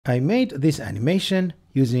I made this animation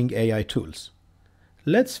using AI tools.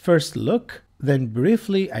 Let's first look, then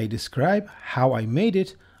briefly I describe how I made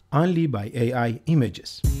it only by AI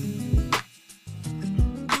images.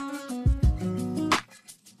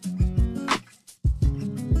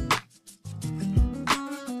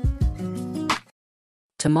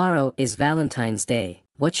 Tomorrow is Valentine's Day.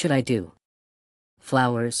 What should I do?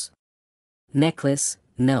 Flowers? Necklace?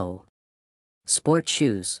 No. Sport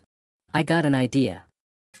shoes? I got an idea.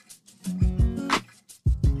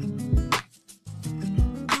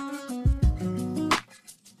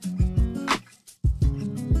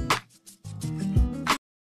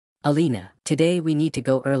 Elina, today we need to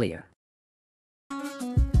go earlier.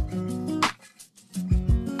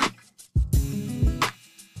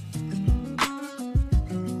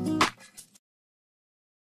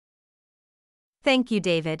 Thank you,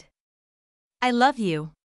 David. I love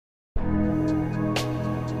you.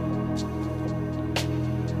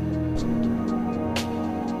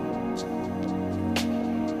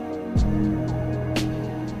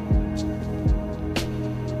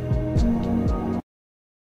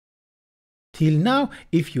 Till now,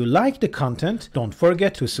 if you like the content, don't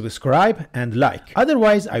forget to subscribe and like.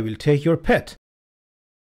 Otherwise, I will take your pet.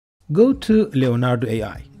 Go to Leonardo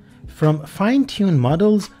AI. From fine-tune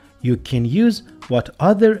models, you can use what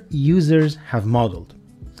other users have modeled.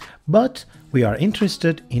 But we are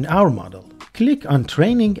interested in our model. Click on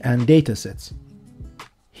Training and Datasets.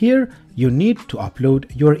 Here, you need to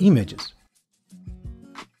upload your images.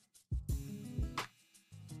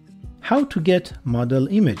 How to get model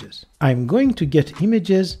images? I'm going to get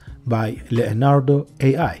images by Leonardo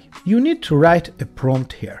AI. You need to write a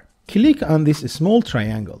prompt here. Click on this small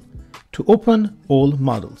triangle to open all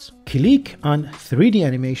models. Click on 3D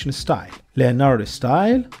animation style. Leonardo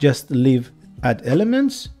style, just leave add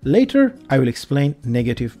elements. Later, I will explain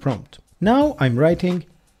negative prompt. Now I'm writing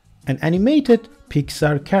an animated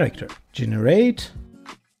Pixar character. Generate.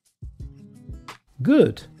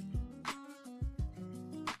 Good.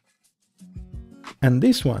 And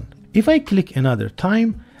this one. If I click another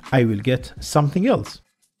time, I will get something else.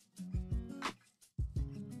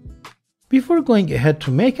 Before going ahead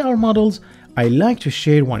to make our models, I like to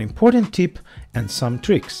share one important tip and some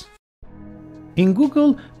tricks. In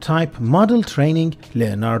Google, type Model Training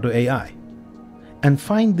Leonardo AI and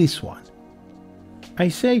find this one. I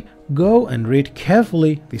say go and read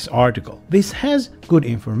carefully this article. This has good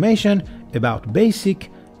information about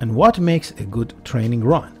basic and what makes a good training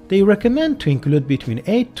run. They recommend to include between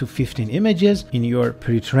 8 to 15 images in your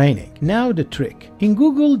pre-training. Now the trick. In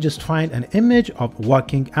Google, just find an image of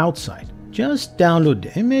walking outside. Just download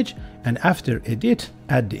the image and after edit,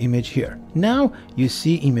 add the image here. Now you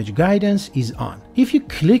see image guidance is on. If you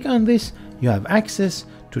click on this, you have access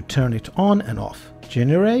to turn it on and off.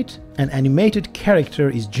 Generate. An animated character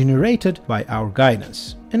is generated by our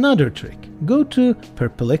guidance. Another trick. Go to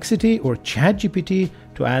Perplexity or ChatGPT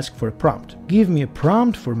to ask for a prompt. Give me a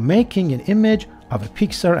prompt for making an image of a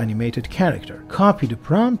Pixar animated character. Copy the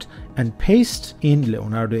prompt and paste in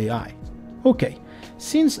Leonardo AI. Okay,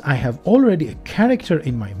 since I have already a character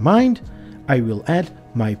in my mind, I will add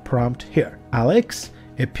my prompt here. Alex,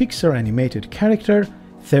 a Pixar animated character,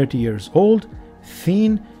 30 years old,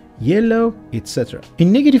 thin, yellow, etc.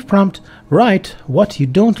 In negative prompt, write what you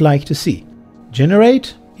don't like to see.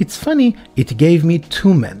 Generate. It's funny, it gave me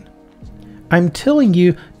 2 men. I'm telling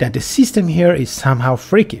you that the system here is somehow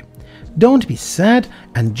freaky. Don't be sad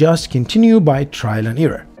and just continue by trial and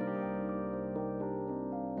error.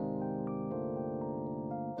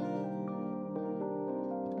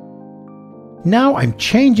 Now I'm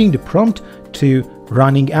changing the prompt to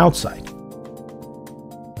running outside.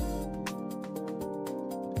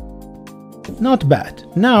 Not bad.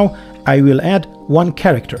 Now I will add one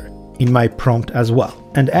character in my prompt as well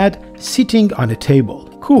and add sitting on a table.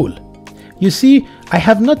 Cool. You see, I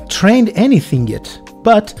have not trained anything yet,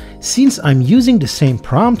 but since I'm using the same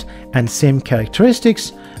prompt and same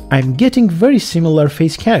characteristics, I'm getting very similar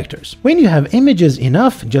face characters. When you have images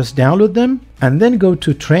enough, just download them and then go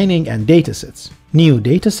to Training and Datasets. New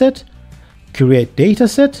dataset, create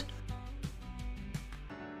dataset,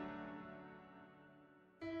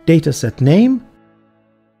 dataset name,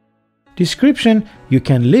 description, you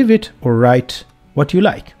can leave it or write what you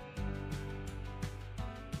like.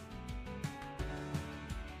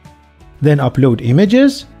 Then upload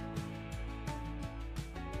images.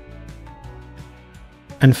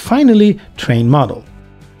 And finally, train model.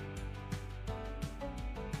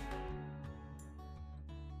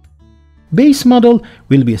 Base model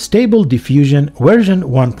will be a Stable Diffusion version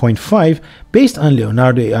 1.5 based on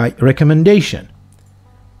Leonardo AI recommendation.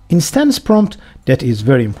 Instance prompt, that is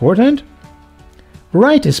very important.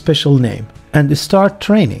 Write a special name and start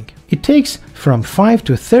training. It takes from 5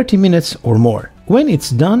 to 30 minutes or more. When it's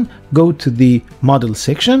done, go to the model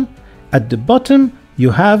section. At the bottom,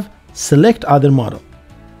 you have select other model.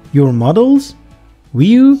 Your models,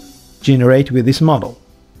 view, generate with this model.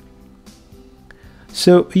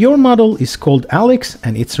 So your model is called Alex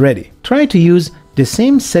and it's ready. Try to use the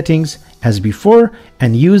same settings as before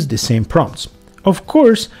and use the same prompts. Of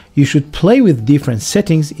course, you should play with different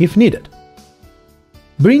settings if needed.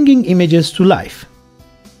 Bringing images to life.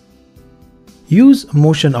 Use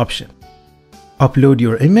motion option. Upload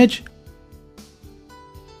your image.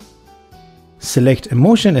 Select a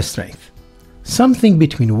motion strength. Something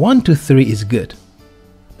between 1 to 3 is good.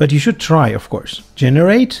 But you should try, of course.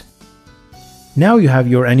 Generate. Now you have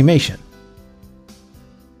your animation.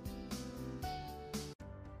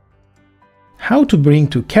 How to bring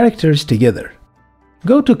two characters together.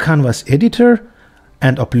 Go to Canvas editor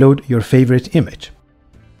and upload your favorite image.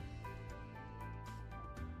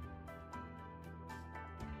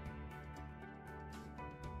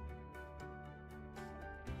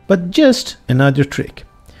 But just another trick.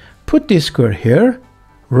 Put the square here,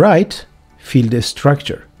 right, fill the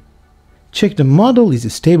structure. Check the model is a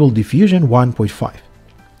stable diffusion 1.5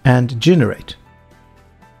 and generate.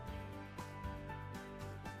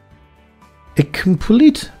 A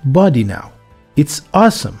complete body now. It's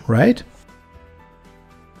awesome, right?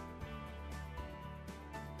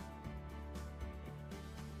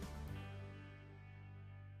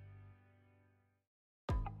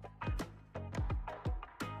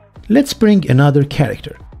 Let's bring another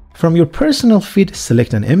character. From your personal feed,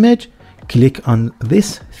 select an image, click on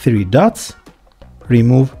these 3 dots,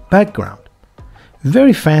 remove background.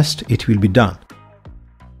 Very fast it will be done.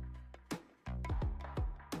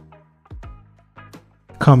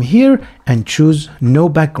 Come here and choose no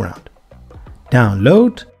background.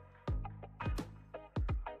 Download.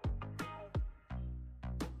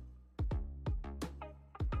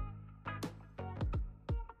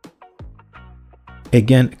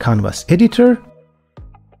 Again, Canvas editor.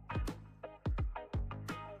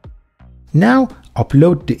 Now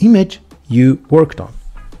upload the image you worked on.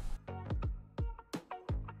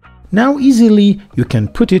 Now easily you can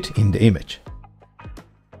put it in the image.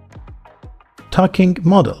 Talking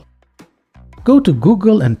model. Go to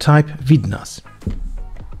Google and type Vidnas.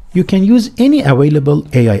 You can use any available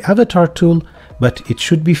AI avatar tool, but it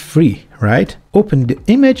should be free, right? Open the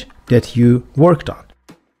image that you worked on.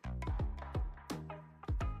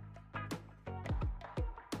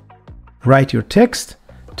 Write your text,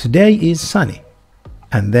 "Today is sunny,"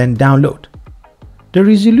 and then download. The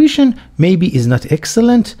resolution maybe is not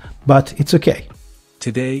excellent, but it's okay.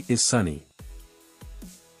 Today is sunny.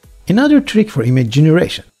 Another trick for image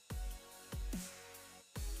generation.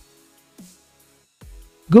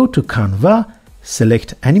 Go to Canva,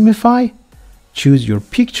 select Animify, choose your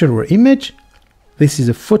picture or image. This is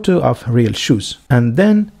a photo of real shoes, and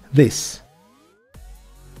then this.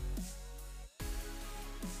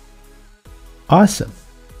 Awesome.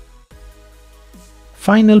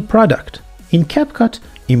 Final product. In CapCut,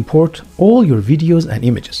 import all your videos and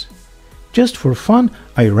images. Just for fun,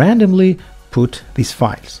 I randomly put these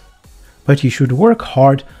files. But you should work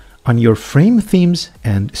hard on your frame themes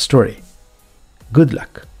and story. Good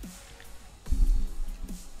luck.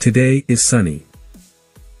 Today is sunny.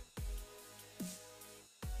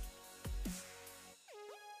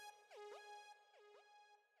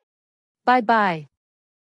 Bye-bye.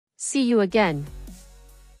 See you again.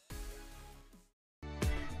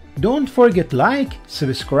 Don't forget like,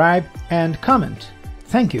 subscribe and comment.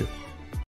 Thank you.